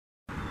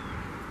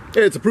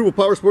Hey, it's Approval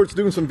Power Sports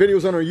doing some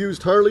videos on our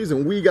used Harleys,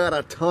 and we got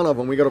a ton of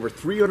them. We got over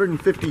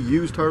 350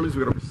 used Harleys.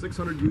 We got over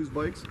 600 used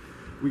bikes.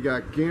 We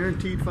got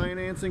guaranteed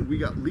financing. We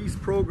got lease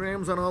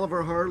programs on all of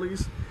our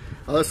Harleys.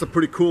 That's a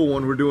pretty cool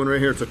one we're doing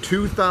right here. It's a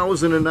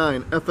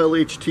 2009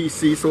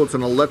 FLHTC, so it's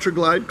an Electra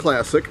Glide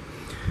Classic.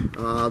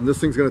 This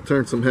thing's going to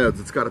turn some heads.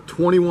 It's got a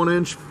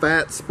 21-inch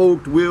fat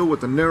spoked wheel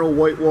with a narrow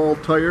white wall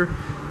tire.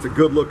 It's a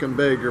good looking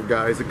bagger,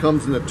 guys. It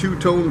comes in a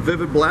two-tone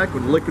vivid black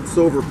with liquid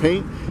silver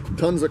paint,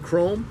 tons of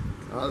chrome.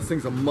 This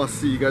thing's a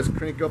must-see. You guys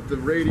crank up the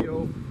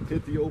radio,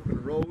 hit the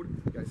open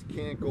road. You guys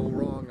can't go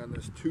wrong on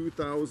this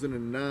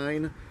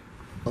 2009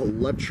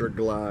 Electra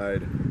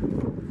Glide.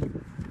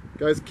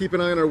 Guys, keep an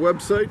eye on our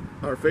website,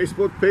 our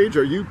Facebook page,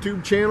 our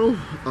YouTube channel.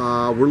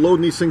 We're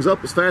loading these things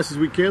up as fast as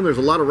we can. There's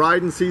a lot of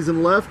riding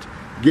season left.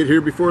 Get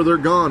here before they're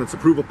gone. It's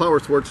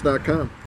ApprovalPowersports.com.